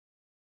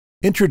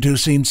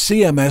Introducing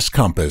CMS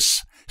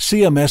Compass,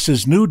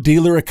 CMS's new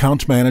dealer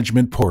account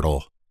management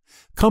portal.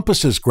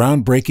 Compass's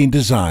groundbreaking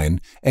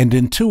design and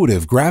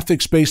intuitive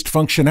graphics-based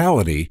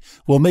functionality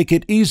will make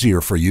it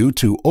easier for you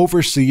to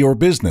oversee your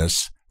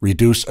business,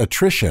 reduce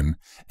attrition,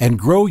 and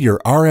grow your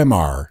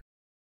RMR.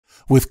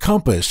 With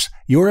Compass,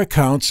 your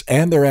accounts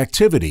and their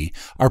activity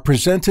are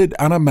presented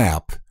on a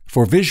map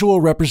for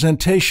visual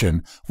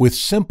representation with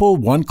simple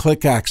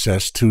one-click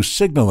access to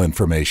signal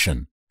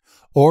information.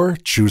 Or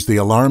choose the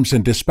Alarms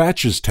and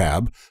Dispatches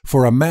tab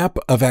for a map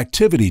of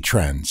activity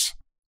trends.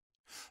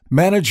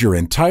 Manage your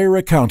entire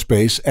account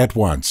base at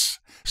once.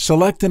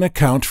 Select an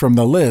account from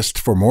the list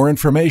for more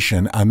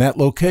information on that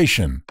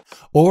location,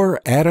 or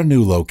add a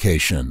new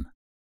location.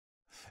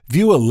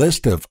 View a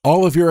list of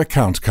all of your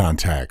account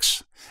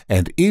contacts,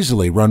 and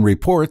easily run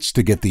reports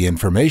to get the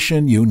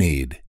information you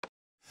need.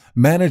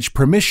 Manage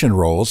permission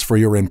roles for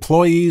your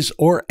employees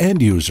or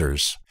end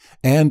users,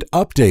 and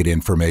update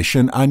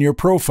information on your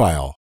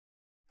profile.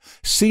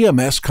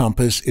 CMS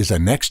Compass is a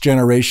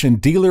next-generation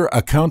dealer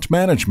account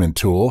management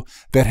tool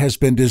that has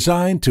been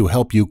designed to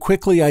help you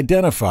quickly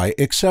identify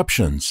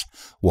exceptions,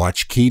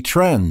 watch key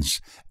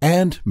trends,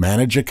 and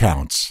manage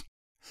accounts.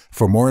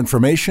 For more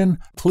information,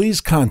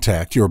 please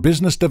contact your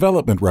business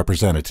development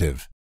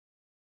representative.